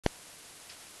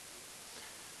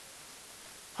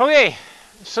Okay,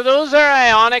 so those are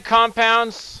ionic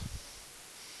compounds.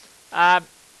 Now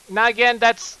again,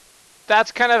 that's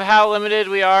kind of how limited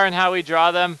we are and how we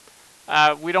draw them.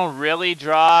 We don't really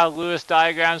draw Lewis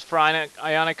diagrams for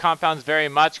ionic compounds very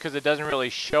much because it doesn't really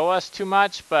show us too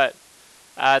much, but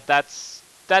that's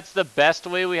the best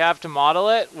way we have to model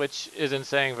it, which isn't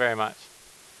saying very much.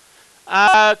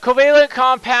 Covalent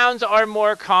compounds are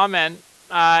more common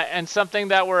and something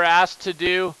that we're asked to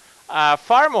do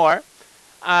far more.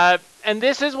 And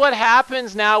this is what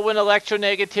happens now when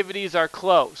electronegativities are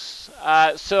close.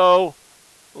 So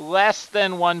less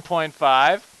than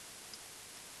 1.5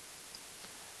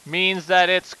 means that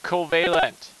it's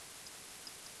covalent.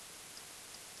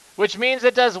 Which means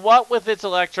it does what with its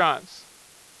electrons?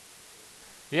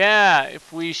 Yeah,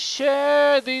 if we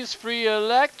share these free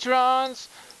electrons,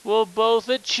 we'll both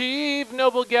achieve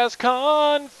noble gas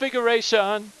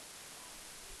configuration.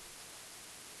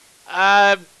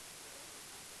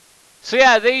 So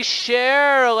yeah, they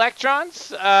share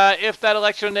electrons if that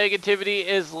electronegativity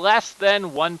is less than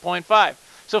 1.5.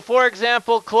 So for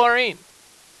example, chlorine.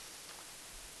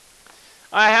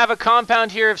 I have a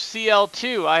compound here of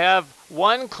Cl2. I have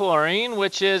one chlorine,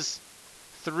 which is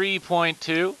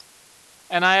 3.2.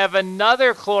 And I have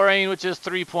another chlorine, which is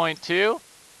 3.2.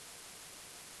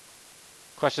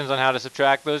 Questions on how to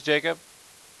subtract those, Jacob?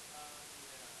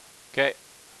 Okay.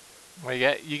 What you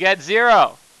get? You get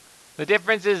 0. The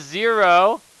difference is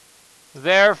 0,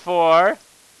 therefore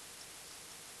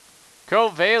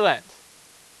covalent.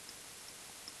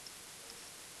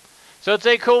 So it's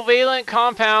a covalent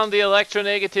compound. The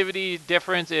electronegativity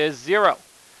difference is 0.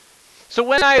 So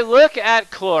when I look at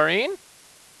chlorine,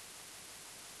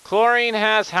 chlorine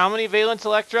has how many valence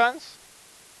electrons?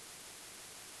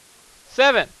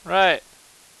 7, right.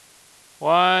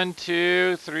 1,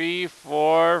 2, 3,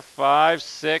 4, 5,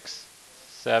 6,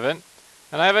 7.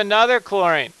 And I have another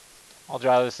chlorine. I'll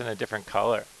draw this in a different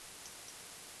color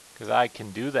because I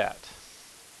can do that.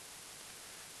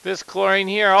 This chlorine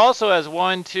here also has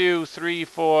 1, 2, 3,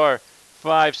 4,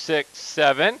 5, 6,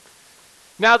 7.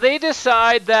 Now they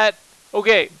decide that,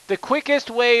 okay, the quickest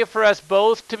way for us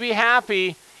both to be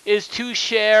happy is to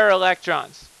share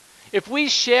electrons. If we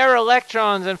share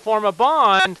electrons and form a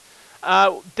bond,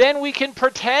 then we can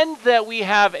pretend that we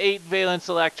have 8 valence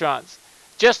electrons,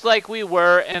 just like we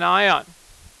were an ion.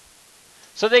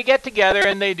 So they get together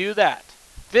and they do that.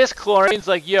 This chlorine's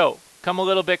like, yo, come a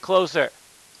little bit closer.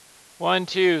 1,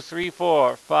 2, 3,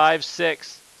 4, 5,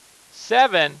 6,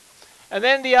 7. And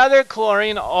then the other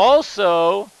chlorine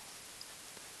also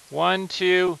 1,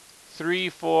 2, 3,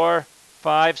 4,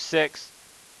 5, 6,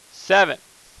 7.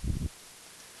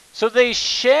 So they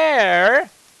share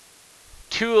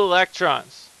 2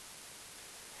 electrons.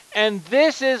 And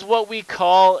this is what we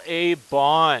call a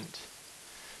bond.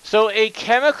 So a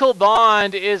chemical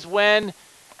bond is when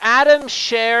atoms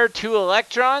share 2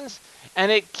 electrons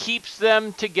and it keeps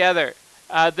them together.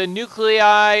 The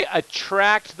nuclei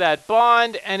attract that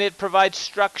bond and it provides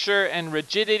structure and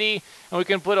rigidity, and we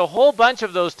can put a whole bunch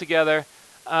of those together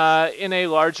in a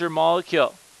larger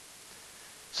molecule.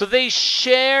 So they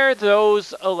share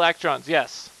those electrons.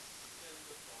 Yes?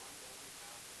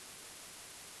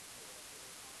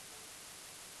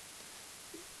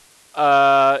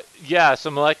 Yeah, so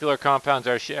molecular compounds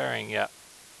are sharing, yeah.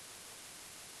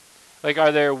 Like,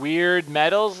 are there weird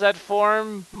metals that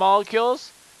form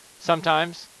molecules?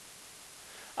 Sometimes.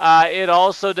 It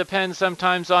also depends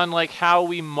sometimes on like how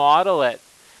we model it,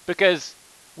 because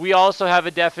we also have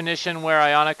a definition where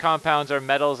ionic compounds are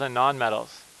metals and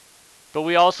nonmetals. But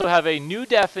we also have a new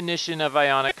definition of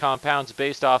ionic compounds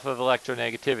based off of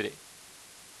electronegativity.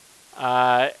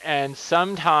 And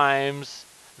sometimes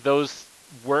those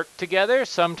work together,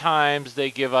 sometimes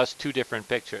they give us 2 different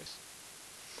pictures.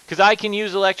 Because I can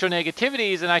use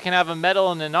electronegativities and I can have a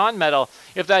metal and a nonmetal.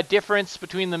 If that difference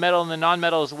between the metal and the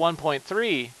nonmetal is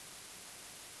 1.3,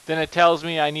 then it tells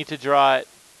me I need to draw it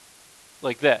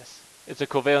like this. It's a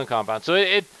covalent compound. So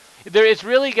it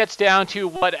really gets down to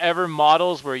whatever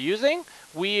models we're using.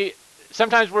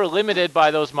 Sometimes we're limited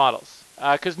by those models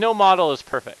because no model is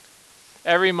perfect.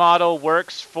 Every model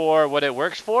works for what it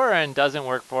works for and doesn't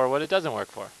work for what it doesn't work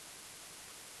for.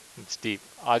 It's deep.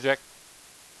 Audrey?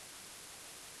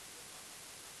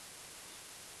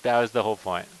 That was the whole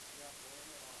point.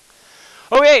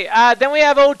 Okay, then we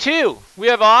have O2. We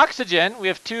have oxygen. We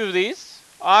have 2 of these.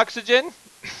 Oxygen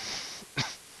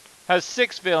has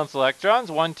 6 valence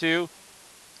electrons. 1, 2,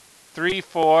 3,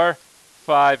 4,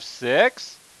 5,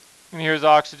 6. And here's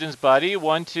oxygen's buddy.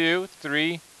 1, 2,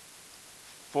 3,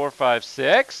 4, 5,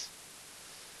 6.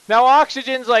 Now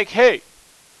oxygen's like, hey,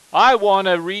 I want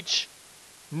to reach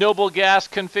noble gas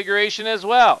configuration as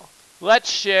well. let's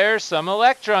share some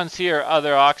electrons here,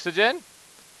 other oxygen.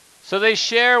 So they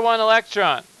share one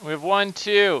electron. We have 1,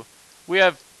 2. We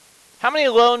have, how many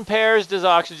lone pairs does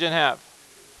oxygen have?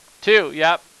 2,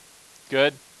 yep,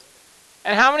 good.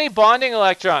 And how many bonding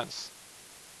electrons?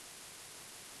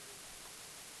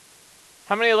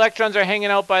 How many electrons are hanging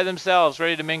out by themselves,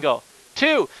 ready to mingle?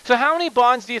 2. So how many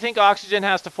bonds do you think oxygen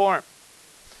has to form?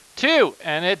 2,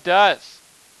 and it does.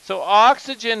 So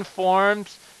oxygen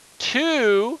forms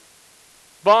 2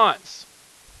 bonds.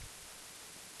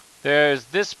 There's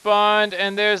this bond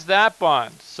and there's that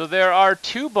bond. So there are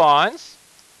 2 bonds.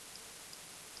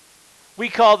 We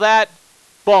call that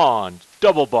bond,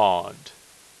 double bond.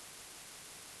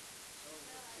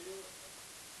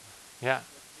 Yeah.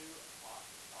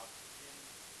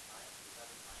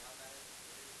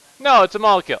 No, it's a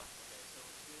molecule.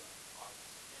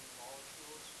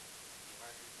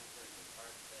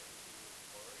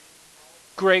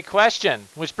 Great question,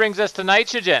 which brings us to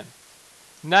nitrogen.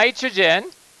 Nitrogen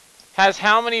has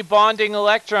how many bonding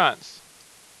electrons?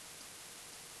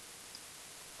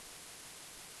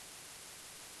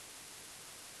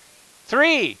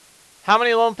 3. How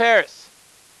many lone pairs?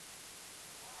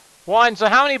 1. So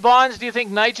how many bonds do you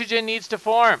think nitrogen needs to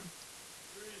form?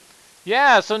 3.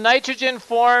 Yeah, so nitrogen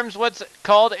forms what's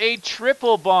called a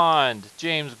triple bond,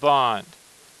 James Bond.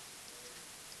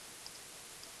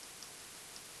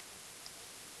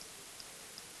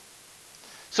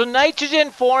 So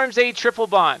nitrogen forms a triple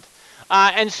bond.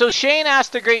 And so Shane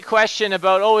asked a great question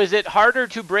about, oh, is it harder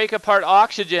to break apart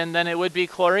oxygen than it would be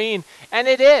chlorine? And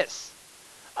it is.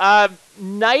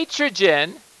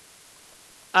 Nitrogen,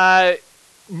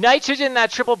 that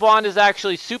triple bond is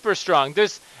actually super strong.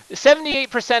 There's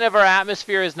 78% of our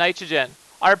atmosphere is nitrogen.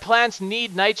 Our plants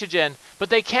need nitrogen, but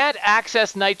they can't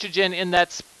access nitrogen in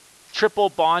that triple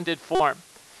bonded form.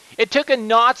 It took a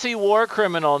Nazi war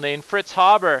criminal named Fritz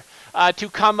Haber to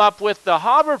come up with the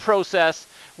Haber process,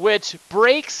 which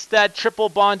breaks that triple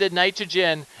bonded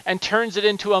nitrogen and turns it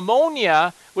into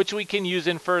ammonia, which we can use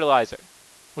in fertilizer,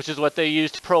 which is what they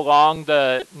used to prolong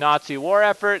the Nazi war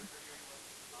effort.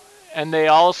 And they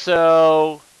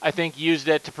also, I think, used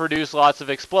it to produce lots of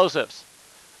explosives.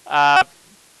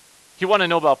 He won a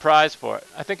Nobel Prize for it.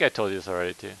 I think I told you this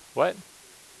already too. What?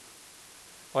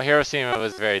 Well, Hiroshima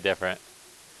was very different.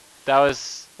 That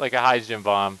was like a hydrogen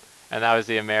bomb, and that was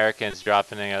the Americans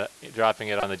dropping it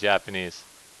on the Japanese.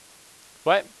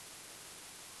 What?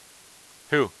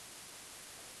 Who?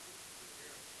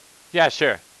 Yeah,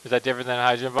 sure. Is that different than a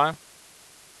hydrogen bomb?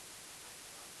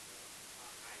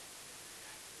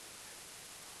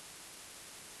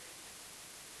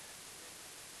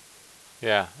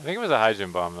 Yeah, I think it was a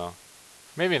hydrogen bomb though.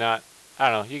 Maybe not. I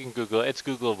don't know. You can Google it. It's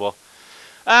Googleable.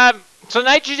 So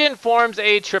nitrogen forms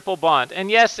a triple bond.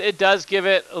 And yes, it does give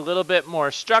it a little bit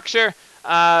more structure.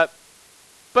 But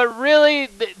really,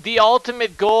 the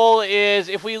ultimate goal is,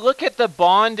 if we look at the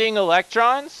bonding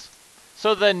electrons,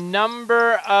 so the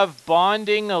number of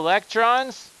bonding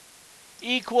electrons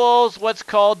equals what's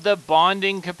called the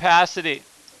bonding capacity.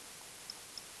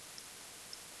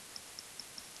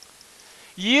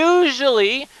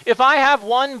 Usually, if I have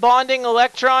one bonding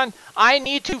electron, I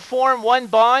need to form one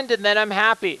bond and then I'm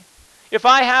happy. If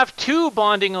I have 2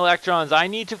 bonding electrons, I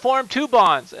need to form 2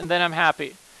 bonds and then I'm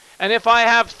happy. And if I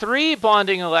have 3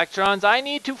 bonding electrons, I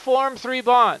need to form 3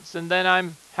 bonds and then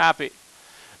I'm happy.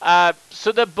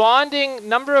 So the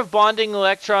number of bonding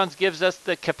electrons gives us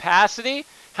the capacity,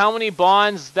 how many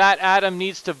bonds that atom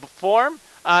needs to form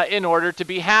in order to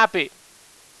be happy.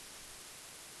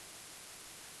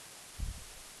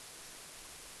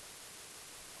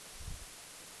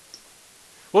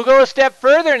 We'll go a step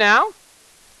further now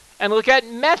and look at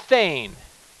methane.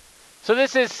 So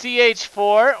this is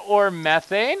CH4, or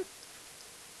methane.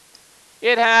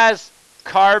 It has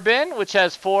carbon, which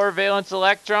has 4 valence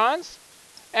electrons,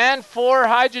 and 4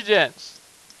 hydrogens.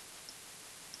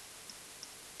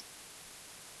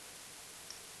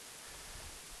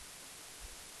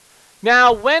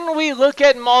 Now, when we look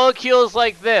at molecules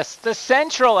like this, the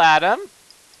central atom,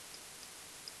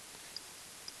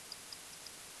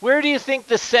 where do you think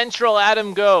the central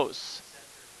atom goes?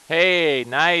 Hey,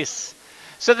 nice.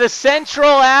 So the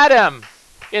central atom,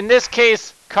 in this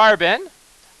case carbon,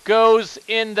 goes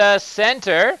in the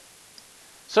center.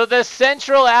 So the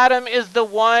central atom is the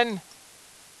one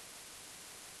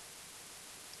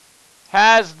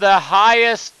has the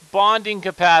highest bonding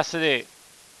capacity.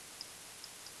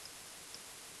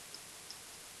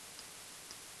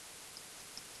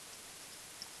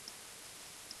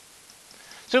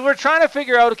 So we're trying to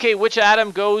figure out, okay, which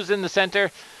atom goes in the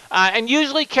center. And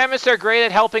usually chemists are great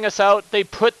at helping us out. They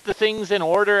put the things in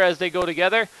order as they go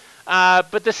together.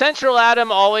 But the central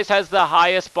atom always has the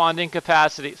highest bonding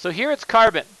capacity. So here it's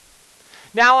carbon.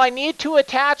 Now I need to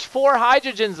attach 4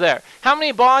 hydrogens there. How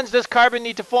many bonds does carbon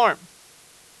need to form?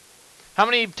 How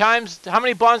many bonds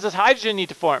does hydrogen need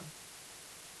to form?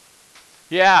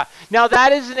 Yeah. Now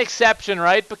that is an exception,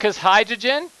 right? Because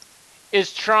hydrogen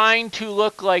is trying to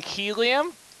look like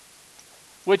helium,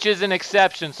 which is an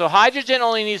exception. So hydrogen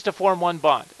only needs to form 1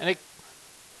 bond. And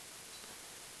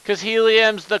because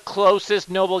helium's the closest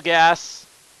noble gas,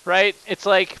 right? It's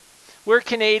like we're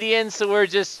Canadians, so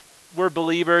we're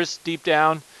believers deep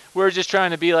down. We're just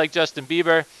trying to be like Justin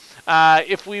Bieber.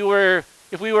 If we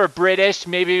were British,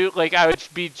 maybe like I would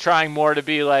be trying more to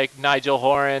be like Nigel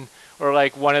Horan or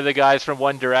like one of the guys from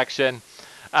One Direction.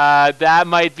 That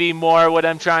might be more what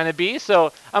I'm trying to be.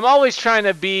 So I'm always trying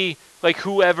to be like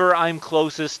whoever I'm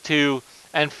closest to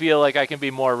and feel like I can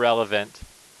be more relevant.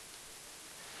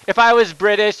 If I was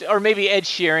British, or maybe Ed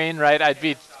Sheeran, right? I'd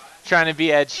be trying to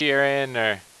be Ed Sheeran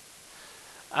or...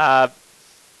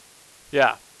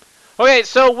 yeah. Okay,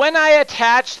 so when I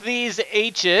attach these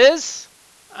H's...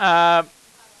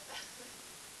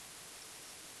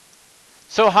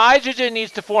 so hydrogen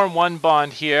needs to form 1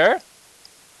 bond here,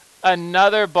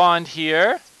 another bond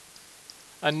here,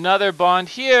 another bond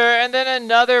here, and then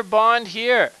another bond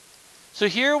here. So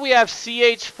here we have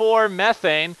CH4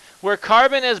 methane, where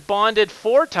carbon is bonded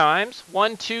 4 times.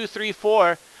 1, 2, 3,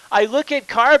 4. I look at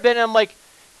carbon and I'm like,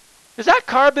 is that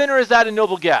carbon or is that a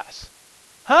noble gas?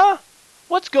 Huh?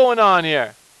 What's going on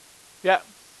here? Yeah.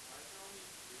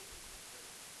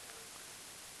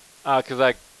 Because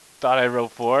I thought I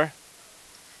wrote 4.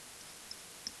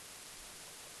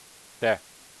 There.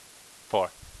 4.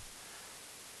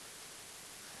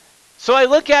 So I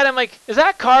look at it, I'm like, is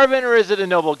that carbon or is it a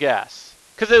noble gas?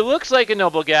 Because it looks like a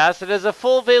noble gas. It has a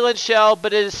full valence shell,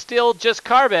 but it is still just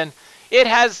carbon. It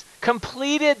has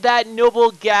completed that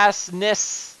noble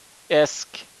gasness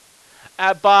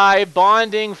by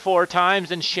bonding 4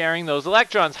 times and sharing those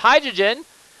electrons. Hydrogen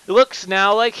looks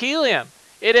now like helium.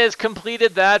 It has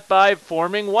completed that by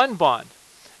forming 1 bond.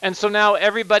 And so now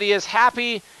everybody is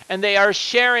happy and they are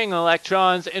sharing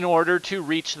electrons in order to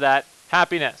reach that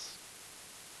happiness.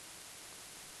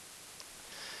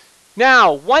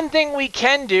 Now, one thing we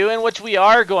can do, and which we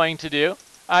are going to do,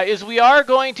 is we are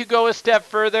going to go a step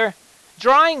further.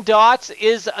 Drawing dots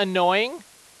is annoying.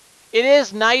 It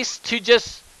is nice to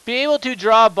just be able to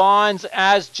draw bonds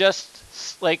as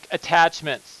just like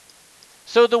attachments.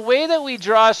 So the way that we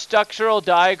draw structural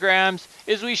diagrams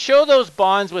is we show those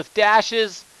bonds with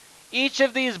dashes. Each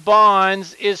of these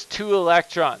bonds is 2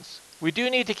 electrons. We do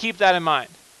need to keep that in mind.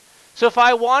 So if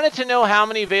I wanted to know how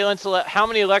many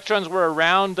electrons were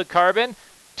around the carbon,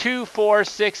 2, 4,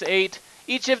 6, 8,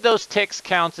 each of those ticks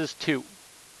counts as 2.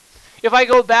 If I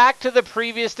go back to the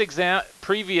previous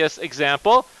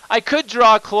example, I could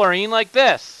draw chlorine like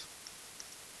this.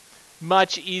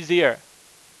 Much easier.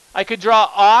 I could draw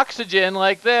oxygen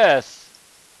like this.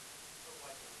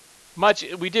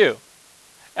 We do.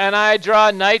 And I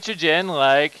draw nitrogen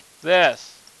like this.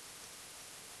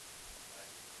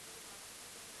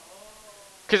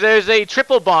 Because there's a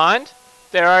triple bond,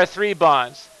 there are 3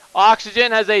 bonds.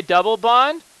 Oxygen has a double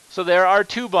bond, so there are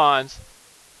 2 bonds.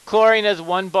 Chlorine has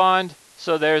 1 bond,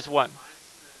 so there's 1.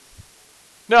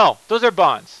 No, those are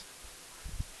bonds.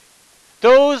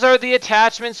 Those are the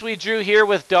attachments we drew here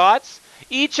with dots.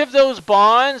 Each of those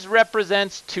bonds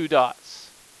represents 2 dots.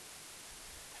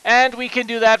 And we can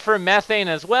do that for methane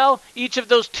as well. Each of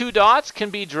those 2 dots can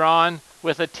be drawn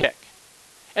with a tick.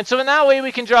 And so in that way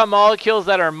we can draw molecules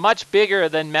that are much bigger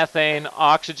than methane,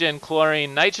 oxygen,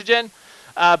 chlorine, nitrogen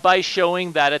by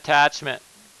showing that attachment.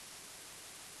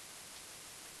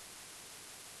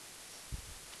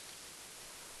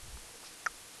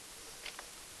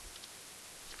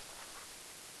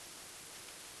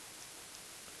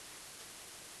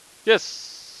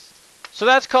 Yes. So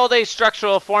that's called a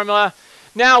structural formula.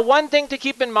 Now, one thing to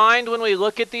keep in mind when we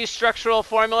look at these structural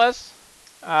formulas,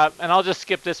 and I'll just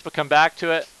skip this but come back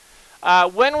to it.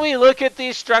 When we look at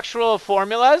these structural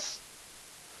formulas,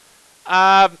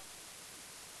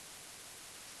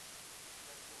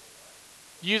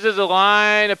 uses a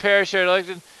line, a pair of shared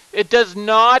electrons. It does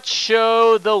not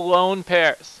show the lone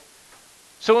pairs.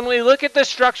 So when we look at the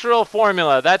structural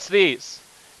formula, that's these.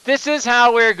 This is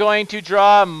how we're going to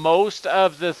draw most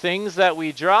of the things that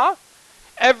we draw.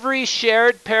 Every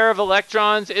shared pair of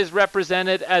electrons is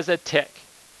represented as a tick.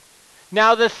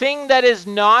 Now the thing that is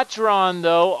not drawn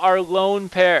though are lone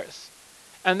pairs.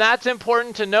 And that's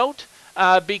important to note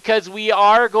because we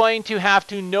are going to have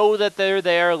to know that they're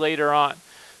there later on.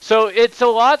 So it's a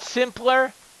lot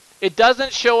simpler It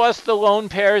doesn't show us the lone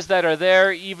pairs that are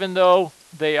there, even though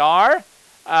they are.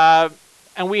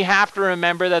 And we have to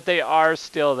remember that they are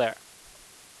still there.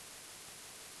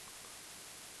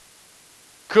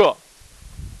 Cool.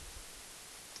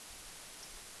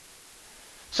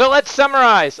 So let's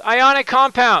summarize. Ionic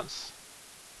compounds.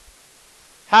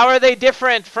 How are they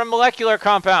different from molecular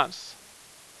compounds?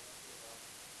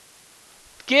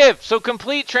 Give. So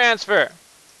complete transfer.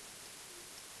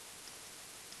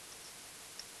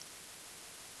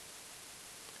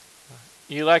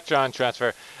 Electron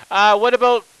transfer. What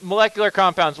about molecular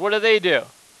compounds? What do they do?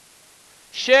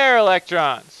 Share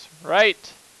electrons,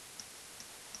 right?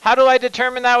 How do I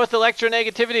determine that with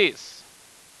electronegativities?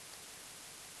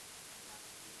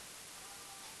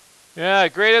 Yeah,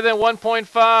 greater than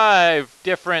 1.5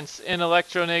 difference in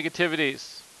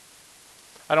electronegativities.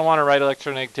 I don't want to write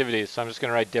electronegativities, so I'm just going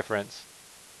to write difference.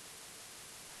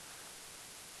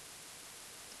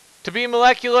 To be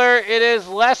molecular, it is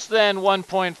less than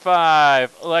 1.5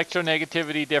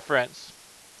 electronegativity difference.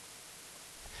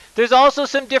 There's also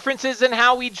some differences in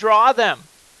how we draw them.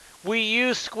 We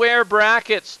use square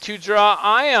brackets to draw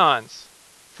ions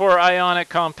for ionic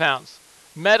compounds.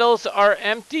 Metals are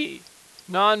empty.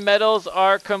 Non-metals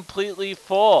are completely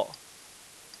full.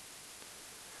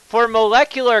 For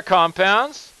molecular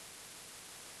compounds,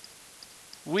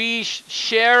 we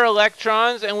share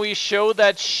electrons, and we show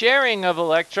that sharing of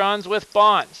electrons with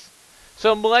bonds.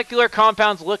 So molecular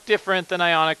compounds look different than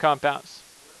ionic compounds.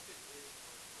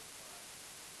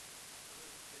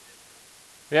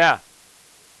 Yeah.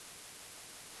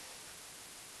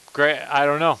 Great. I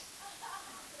don't know.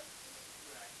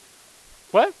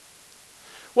 What?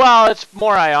 Well, it's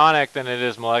more ionic than it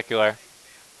is molecular.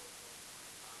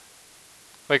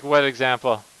 Like what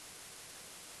example?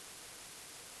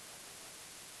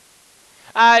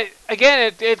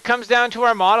 Again, it comes down to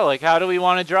our model. Like, how do we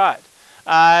want to draw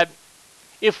it?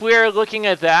 If we're looking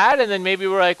at that, and then maybe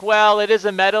we're like, well, it is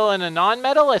a metal and a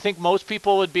non-metal, I think most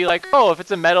people would be like, oh, if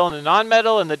it's a metal and a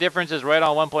non-metal, and the difference is right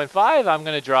on 1.5, I'm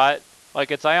going to draw it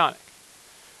like it's ionic.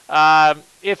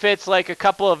 If it's like a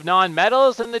couple of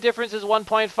non-metals and the difference is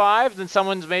 1.5, then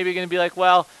someone's maybe going to be like,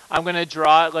 well, I'm going to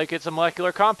draw it like it's a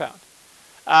molecular compound.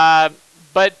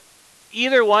 But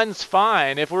either one's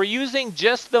fine. If we're using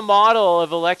just the model of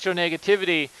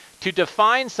electronegativity to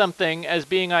define something as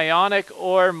being ionic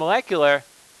or molecular,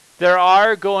 there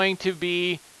are going to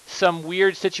be some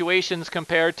weird situations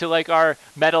compared to like our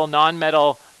metal,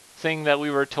 non-metal thing that we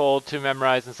were told to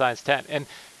memorize in Science 10. And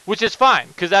which is fine,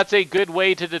 because that's a good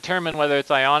way to determine whether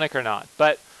it's ionic or not.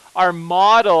 But our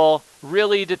model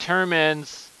really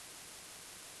determines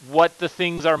what the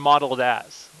things are modeled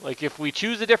as. Like if we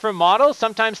choose a different model,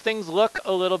 sometimes things look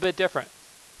a little bit different.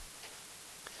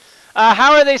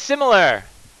 How are they similar?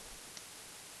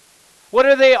 What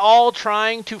are they all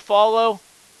trying to follow?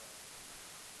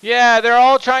 Yeah, they're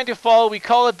all trying to follow, we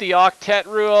call it the octet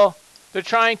rule. They're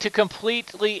trying to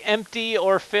completely empty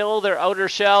or fill their outer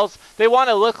shells. They want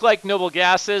to look like noble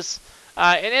gases.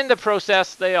 And in the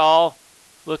process, they all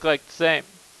look like the same.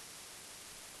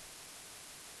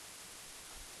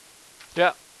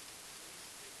 Yeah.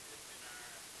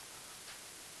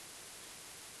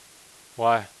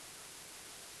 Why?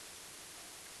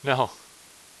 No.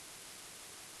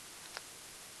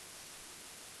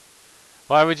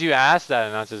 Why would you ask that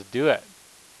and not just do it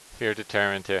if you're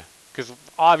determined to? Because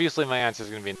obviously my answer is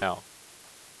going to be no.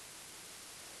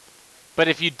 But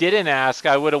if you didn't ask,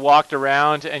 I would have walked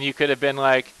around and you could have been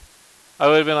like, I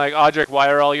would have been like, Audric, why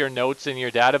are all your notes in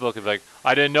your data book? I'd be like,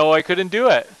 I didn't know I couldn't do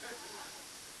it.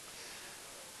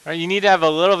 Right? You need to have a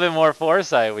little bit more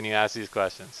foresight when you ask these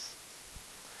questions.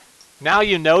 Now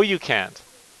you know you can't.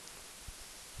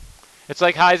 It's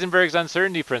like Heisenberg's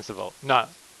uncertainty principle. No.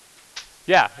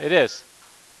 Yeah, it is.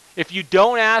 If you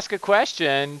don't ask a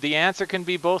question, the answer can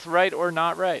be both right or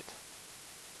not right.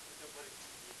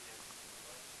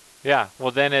 Yeah,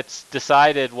 well then it's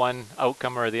decided one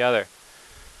outcome or the other.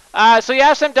 So you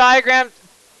have some diagrams.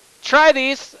 Try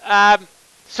these.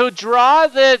 So draw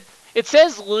the, it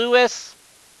says Lewis,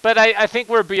 but I think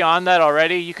we're beyond that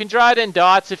already. You can draw it in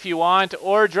dots if you want,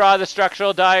 or draw the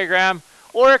structural diagram,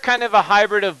 or kind of a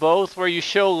hybrid of both where you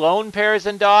show lone pairs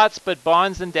in dots, but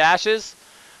bonds and dashes.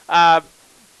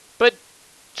 But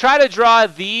try to draw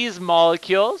these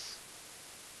molecules,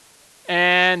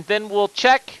 and then we'll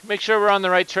check, make sure we're on the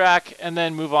right track, and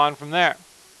then move on from there.